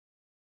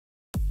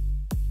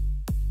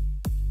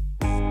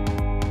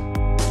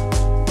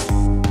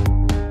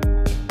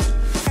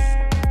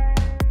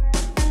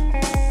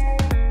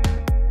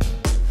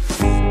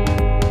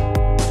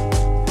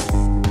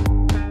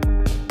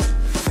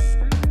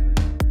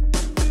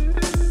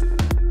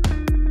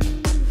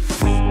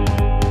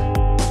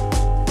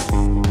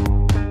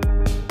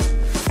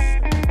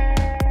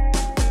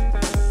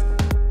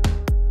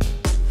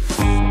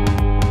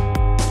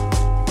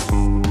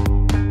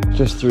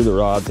threw the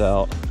rods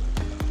out.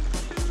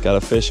 Got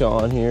a fish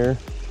on here.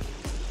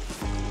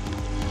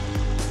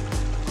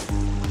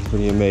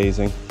 Pretty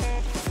amazing.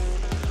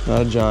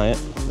 Not a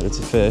giant, but it's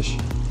a fish.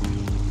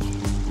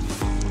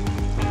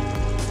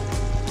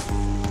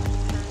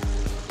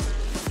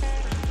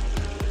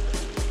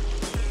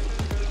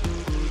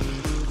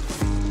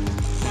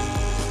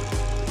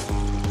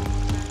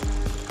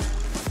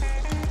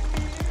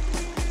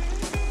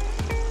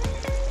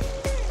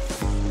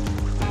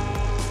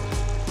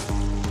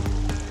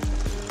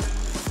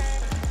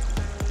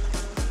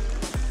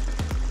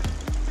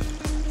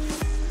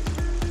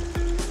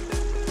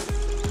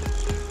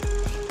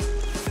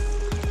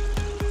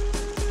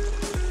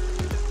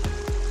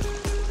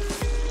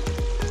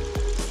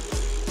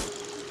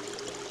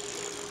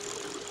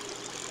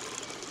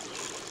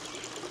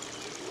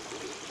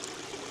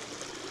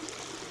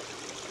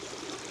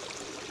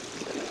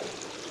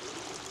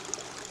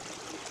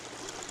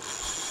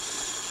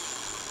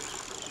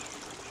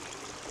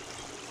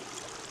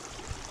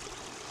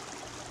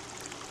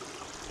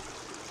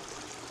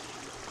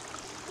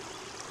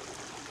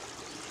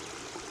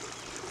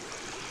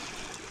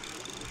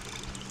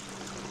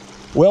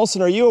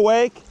 Wilson, are you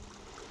awake?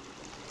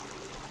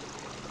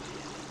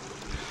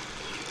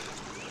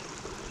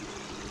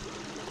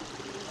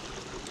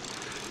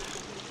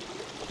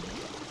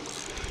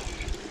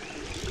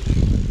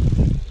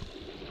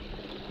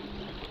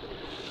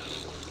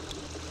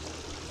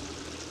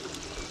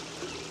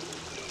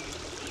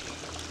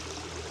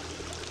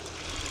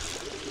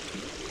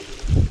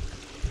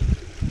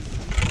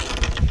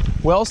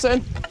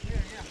 Wilson?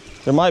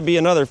 There might be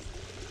another.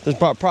 There's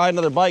probably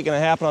another bite gonna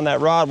happen on that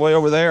rod way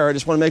over there. I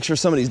just want to make sure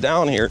somebody's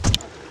down here.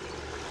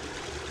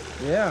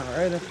 Yeah,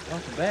 right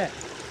off the bat.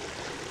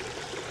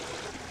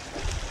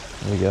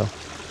 There we go.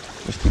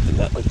 Just keep the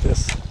net like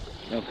this.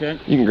 Okay.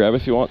 You can grab it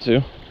if you want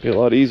to. Be a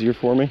lot easier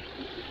for me.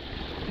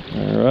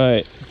 All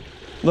right.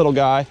 Little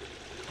guy.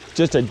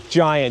 Just a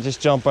giant just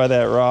jumped by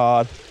that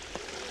rod.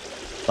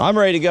 I'm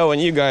ready to go when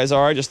you guys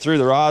are. I just threw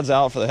the rods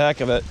out for the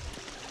heck of it.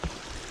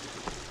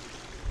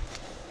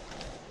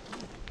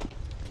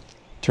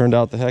 Turned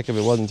out the heck of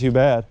it wasn't too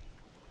bad.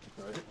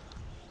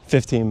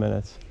 15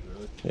 minutes.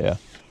 Really? Yeah.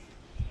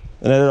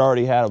 And it had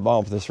already had a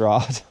bump, this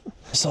rod.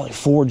 I saw like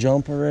 4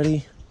 jump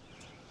already.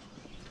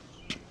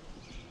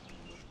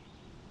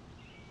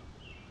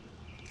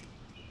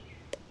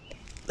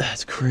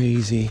 That's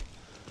crazy.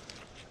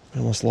 I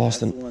almost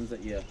lost the ones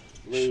that you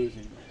lose.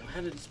 And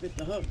how did it spit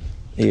the hook?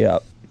 Yeah.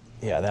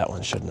 Yeah, that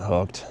one shouldn't have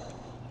hooked.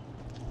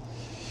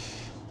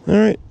 All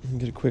right,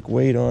 get a quick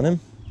weight on him.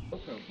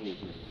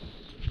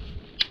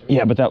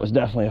 Yeah, but that was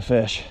definitely a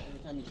fish. Every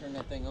time you turn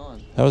that thing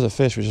on. That was a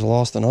fish. We just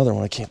lost another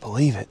one. I can't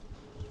believe it.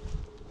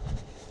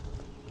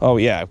 Oh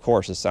yeah, of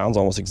course. It sounds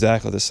almost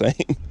exactly the same.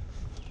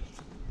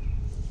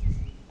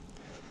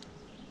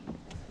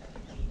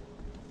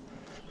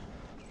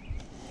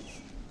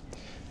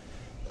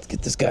 Let's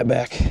get this guy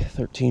back.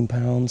 13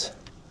 pounds.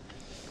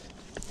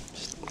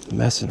 Just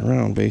messing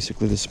around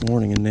basically this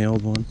morning and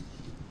nailed one.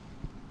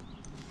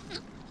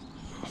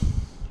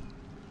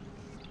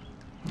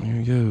 There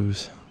he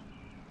goes.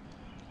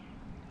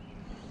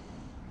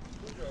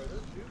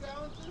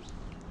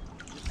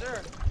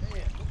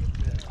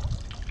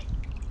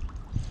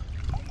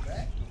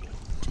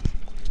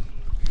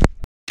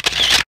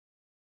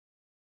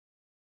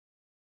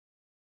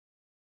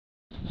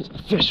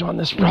 Fish on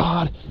this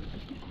rod.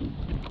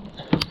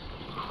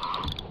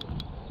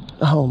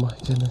 Oh my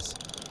goodness.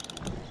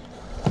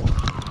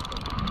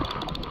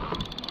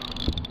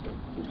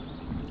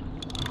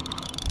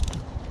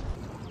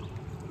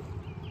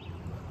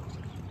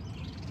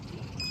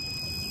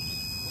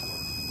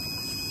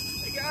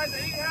 Hey guys, I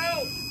need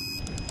help.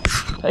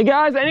 Hey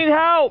guys, I need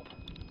help.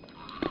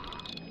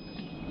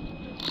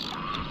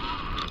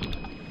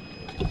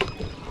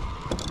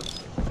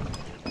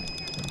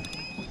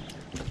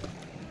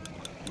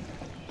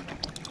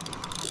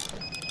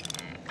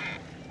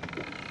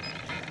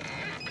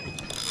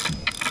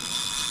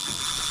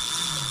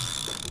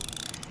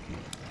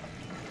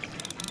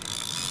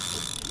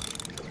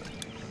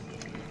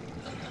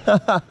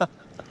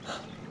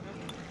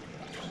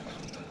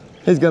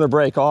 He's gonna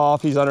break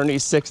off. He's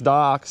underneath 6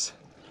 docks.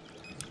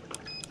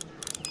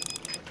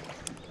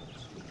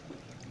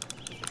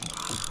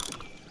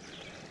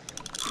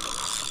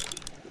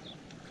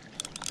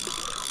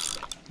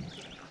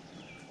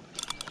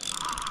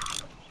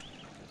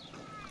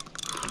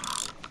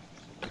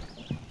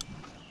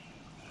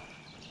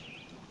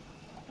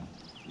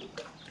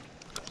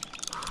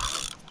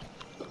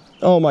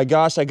 Oh my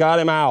gosh, I got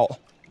him out.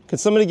 Can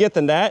somebody get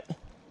the net?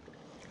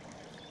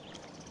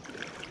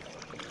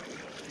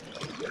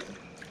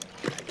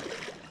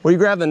 Will you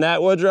grab the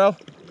net, Woodrow?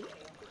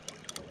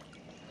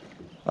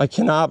 I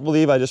cannot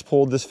believe I just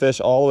pulled this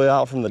fish all the way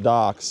out from the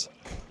docks.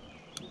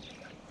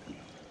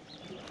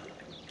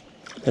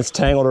 It's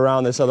tangled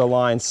around this other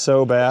line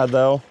so bad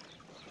though.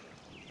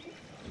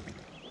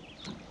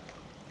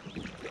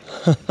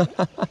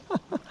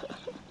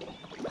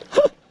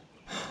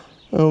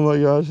 Oh my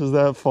gosh, is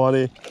that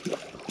funny?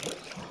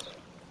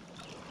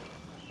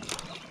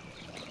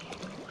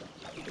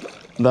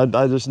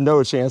 There's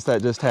no chance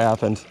that just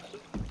happened.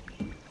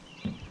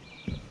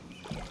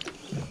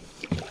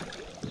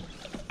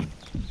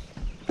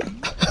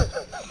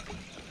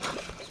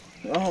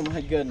 Oh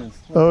my goodness.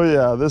 Oh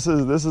yeah, this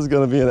is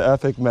gonna be an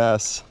epic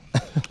mess.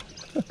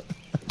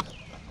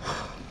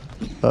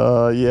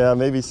 Yeah,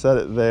 maybe set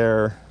it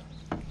there.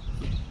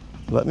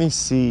 Let me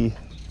see.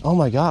 Oh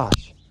my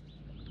gosh.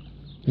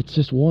 It's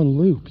just one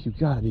loop. You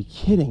gotta be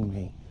kidding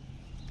me.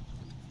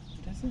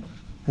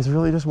 It's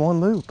really just one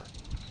loop.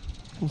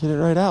 Get it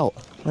right out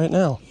right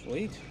now.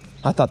 Sweet.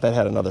 I thought that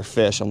had another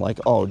fish. I'm like,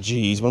 oh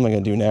geez, what am I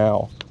gonna do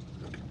now?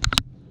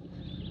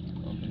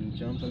 Bumping,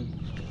 jumping.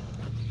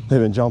 They've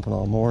been jumping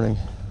all morning.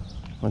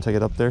 Want to take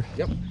it up there?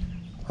 Yep.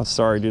 I'm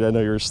sorry, dude. I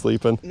know you were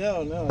sleeping.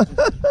 No.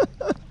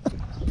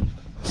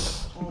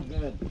 Oh,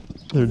 good.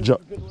 They're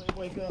Good way to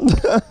wake up.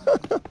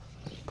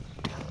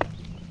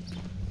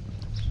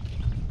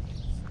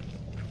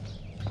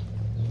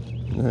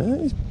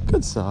 He's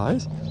good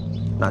size.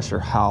 Not sure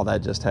how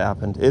that just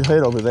happened. It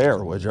hit over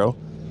there, Woodrow.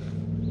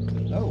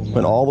 Oh,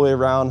 Went all the way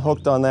around,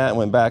 hooked on that, and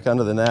went back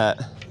under the net.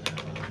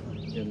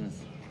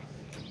 goodness.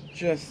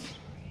 Just.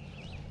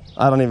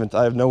 I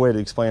have no way to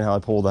explain how I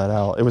pulled that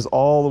out. It was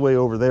all the way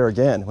over there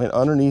again. Went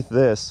underneath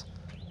this,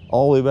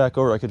 all the way back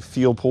over. I could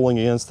feel pulling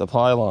against the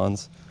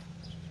pylons.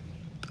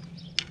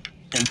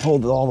 And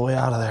pulled it all the way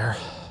out of there.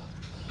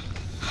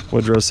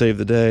 Woodrow saved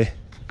the day.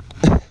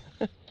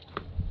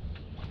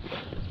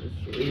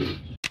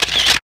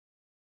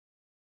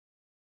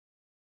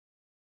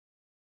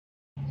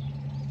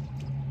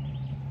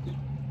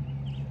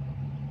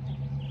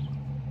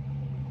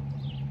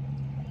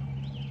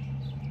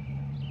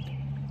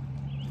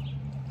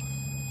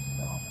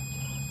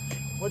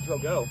 Woodrow,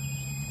 go.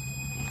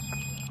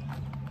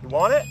 You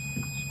want it?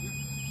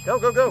 Go,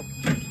 go, go.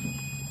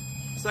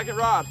 Second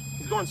rod.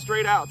 He's going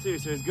straight out too,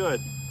 so he's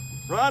good.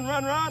 Run,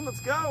 run, run. Let's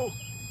go.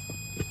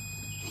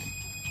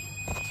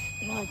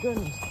 My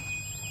goodness.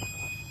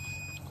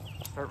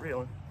 Start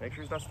reeling. Make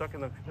sure he's not stuck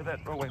in that.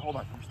 Oh, wait, hold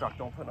on. You're stuck.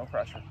 Don't put no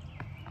pressure.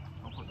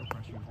 Don't put no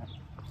pressure in that.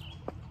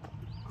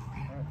 All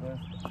right, Liz.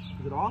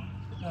 Is it off?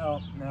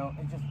 No,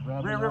 it's just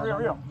rubbing.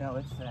 Reel. No,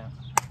 it's sad.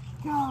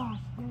 Gosh,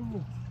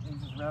 dude.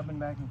 It's just rubbing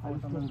back and I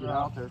forth just on couldn't the get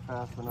ground. out there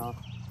fast enough.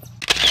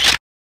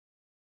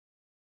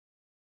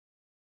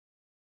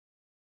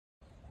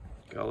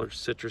 Got our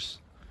citrus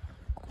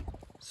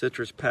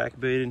pack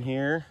bait in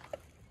here.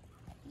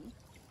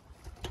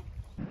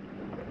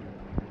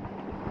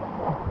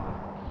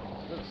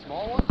 Is it a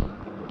small one?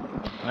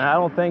 I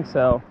don't think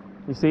so.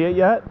 You see it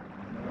yet? No.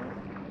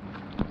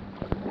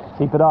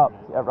 Keep it up.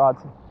 Yeah,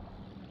 Rod's.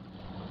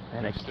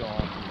 And it's Still on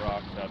some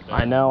rocks out there.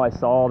 I know, I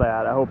saw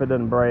that. I hope it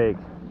didn't break.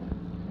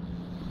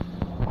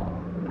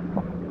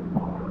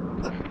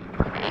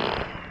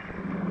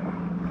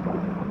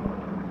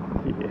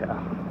 Yeah.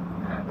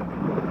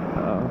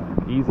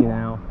 Easy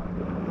now.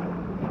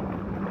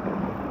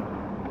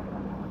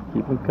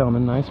 Keep them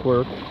coming. Nice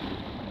work.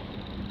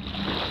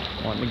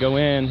 Wanting to go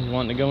in. He's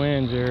wanting to go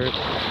in, Jarrett.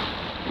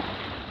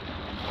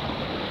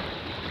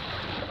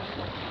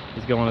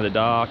 He's going to the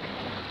dock.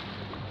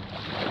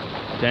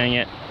 Dang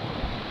it.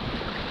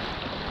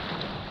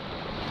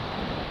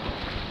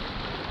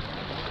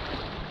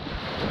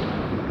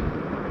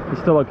 He's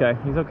still okay.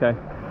 He's okay.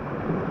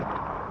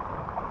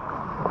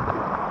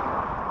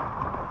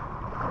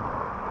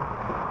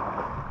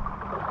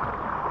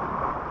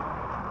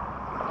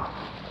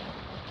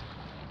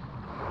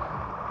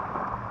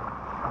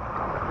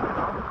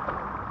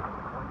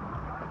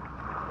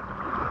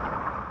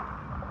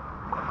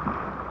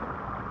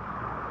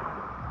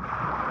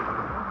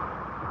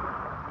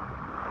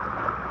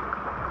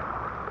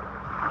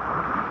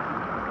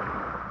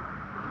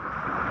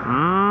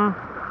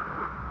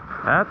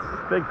 That's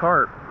a big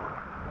part.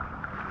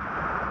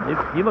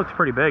 He looks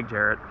pretty big,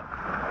 Jarrett.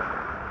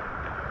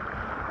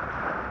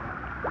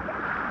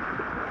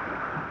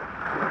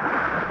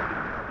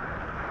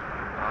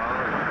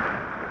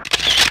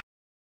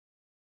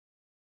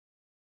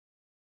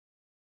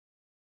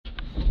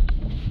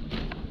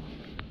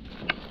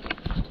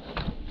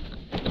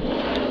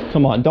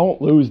 Come on,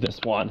 don't lose this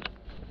one.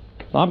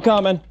 I'm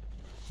coming.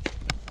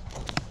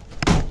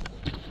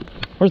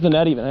 Where's the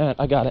net even at?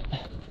 I got it.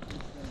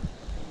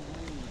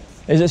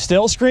 Is it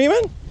still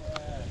screaming?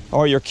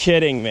 Oh, you're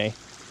kidding me.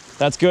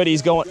 That's good.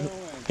 He's going.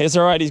 It's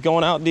all right. He's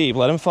going out deep.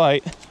 Let him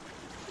fight.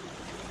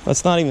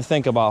 Let's not even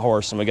think about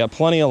horsing. We got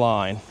plenty of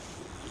line.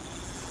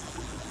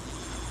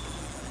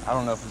 I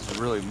don't know if this is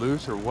really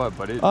loose or what,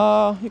 but it.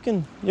 You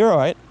can. You're all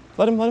right.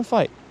 Let him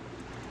fight.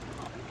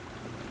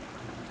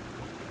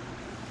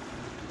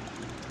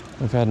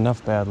 We've had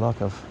enough bad luck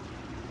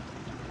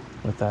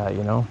with that,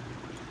 you know.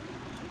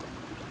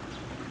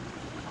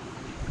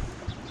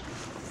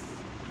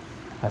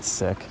 That's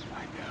sick.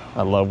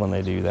 I love when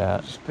they do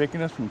that. Just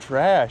picking us from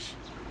trash.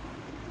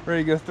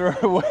 Ready to go throw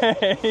it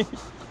away.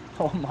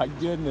 Oh my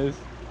goodness.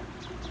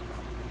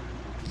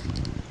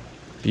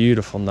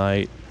 Beautiful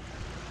night.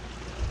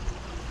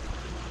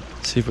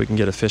 See if we can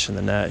get a fish in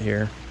the net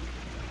here.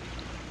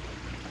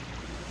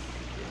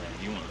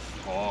 He went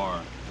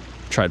far.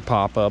 Tried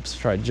pop-ups,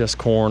 tried just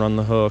corn on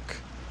the hook.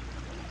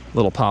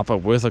 Little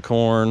pop-up with a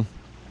corn.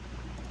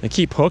 They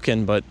keep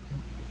hooking, but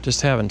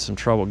just having some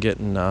trouble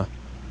getting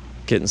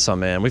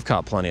some in. We've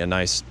caught plenty of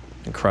nice,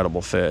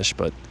 incredible fish,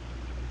 but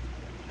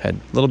had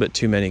a little bit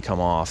too many come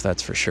off,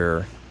 that's for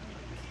sure.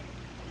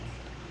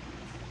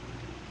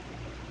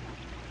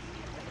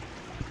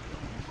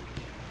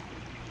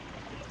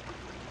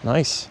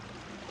 Nice.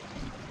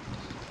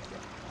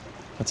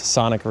 That's a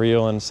Sonic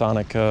reel and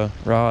Sonic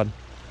rod.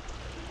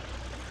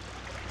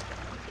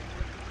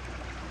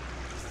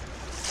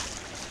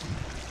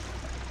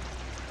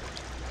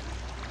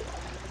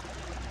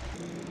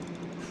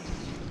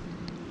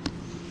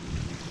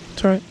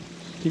 It's all right.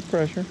 Keep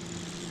pressure.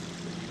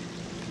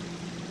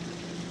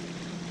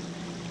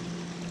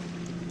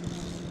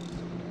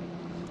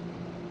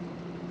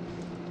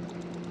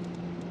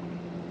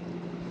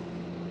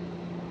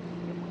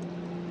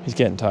 He's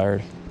getting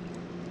tired.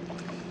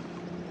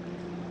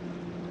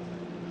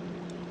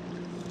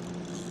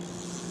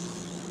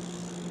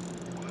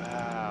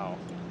 Wow.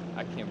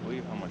 I can't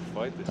believe how much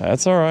fight this is.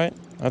 That's all right.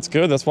 That's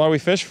good. That's why we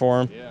fish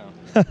for him.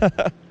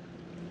 Yeah.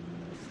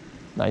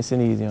 Nice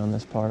and easy on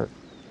this part.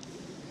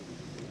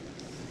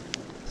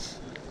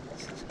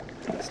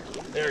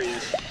 There he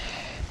is.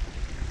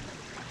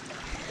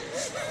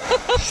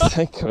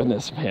 Thank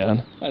goodness,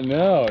 man. I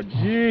know.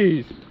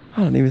 Jeez.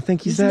 I don't even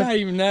think he's He's that. not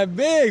even that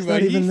big, but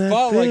not he even that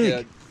fought like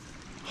big. a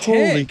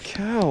Holy tank.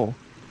 cow.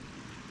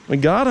 We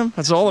got him.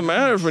 That's all that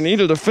matters. We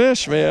needed a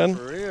fish, man.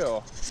 For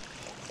real.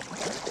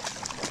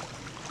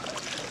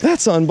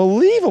 That's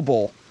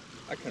unbelievable.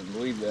 I couldn't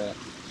believe that.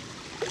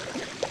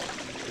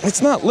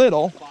 It's not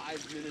little.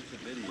 5 minutes of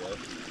video.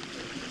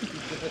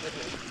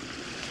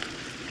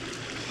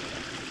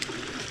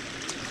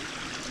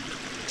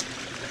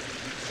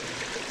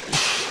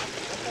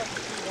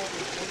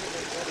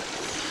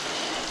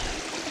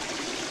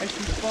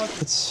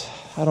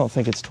 I don't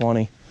think it's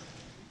 20.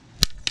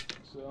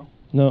 So.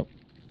 No.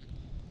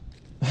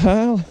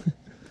 Well,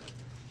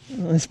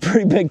 it's a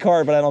pretty big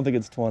carp, but I don't think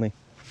it's 20.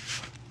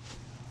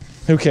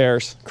 Who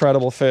cares?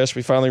 Incredible fish.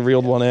 We finally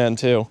reeled one in,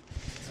 too.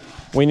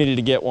 We needed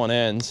to get one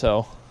in,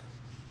 so.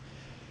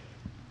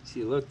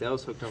 See, look, that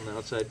was hooked on the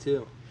outside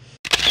too.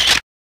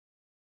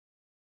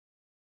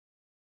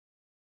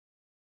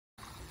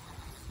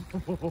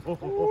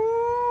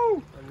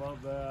 Woo! I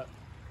love that.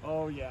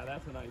 Oh yeah,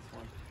 that's a nice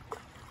one.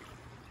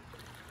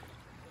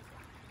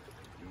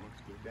 He wants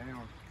to go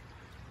down.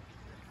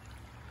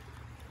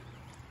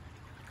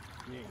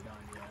 He ain't done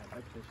yet.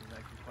 That fish is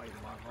actually fighting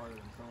a lot harder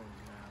than some of them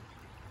have.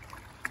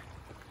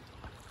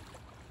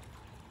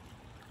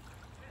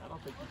 I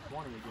don't think he's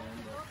 20 again,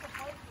 but.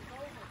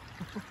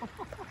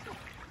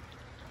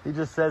 He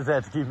just says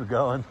that to keep it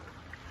going.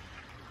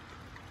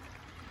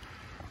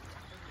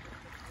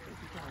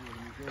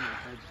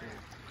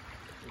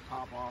 They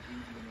pop off easy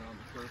when they're on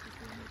the surface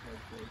when they head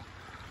shake.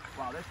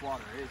 Wow, this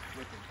water is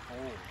flipping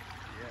cold.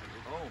 Yeah,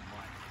 dude. Oh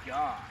my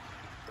god.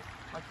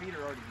 My feet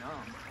are already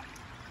numb.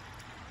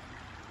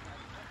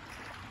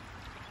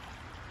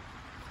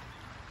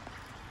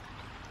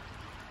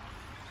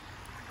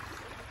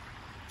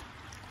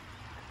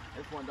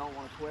 This one don't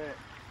want to quit.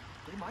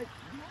 He might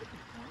be 20.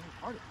 It's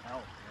hard to tell,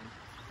 man.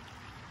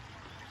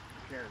 Who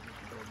cares?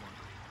 It's a good one.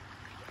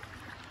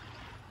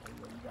 There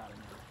you go, you got it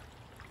now.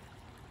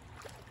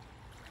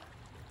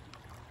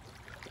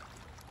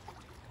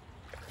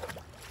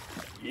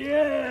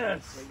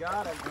 Yes! We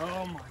got him.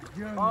 Oh my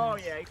goodness. Oh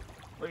yeah.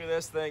 Look at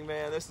this thing,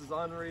 man. This is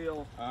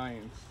unreal. I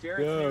am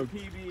Jared's stoked. new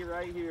PB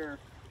right here.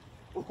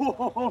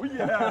 Oh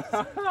yes.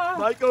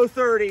 Might go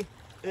 30.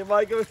 It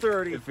might go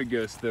 30. If it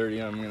goes 30,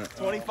 I'm gonna.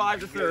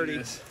 25 to 30.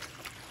 Goodness.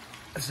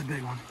 That's a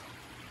big one.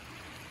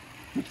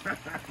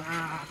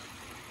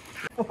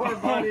 Poor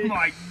buddy. Oh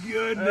my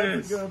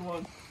goodness. That's a good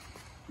one.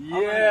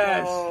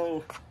 Yes.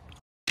 Oh.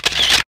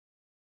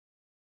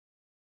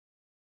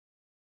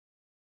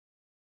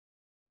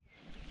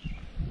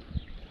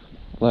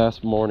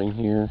 Last morning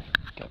here,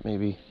 got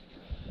maybe,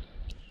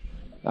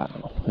 I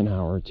don't know, an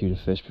hour or two to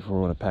fish before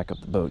we want to pack up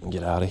the boat and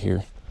get out of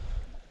here.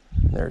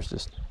 There's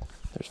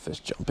fish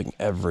jumping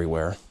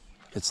everywhere.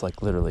 It's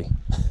like literally,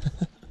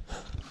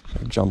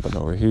 they're jumping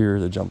over here,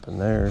 they're jumping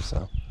there,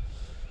 so.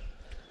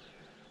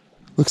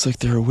 Looks like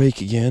they're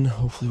awake again.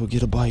 Hopefully we'll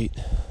get a bite.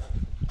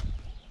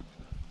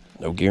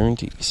 No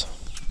guarantees.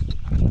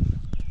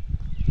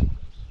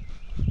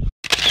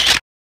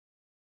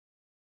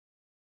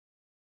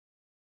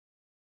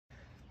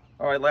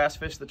 All right, last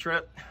fish of the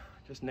trip.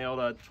 Just nailed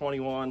a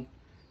 21,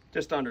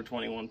 just under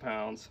 21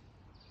 pounds.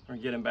 We're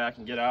gonna get him back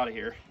and get out of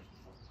here.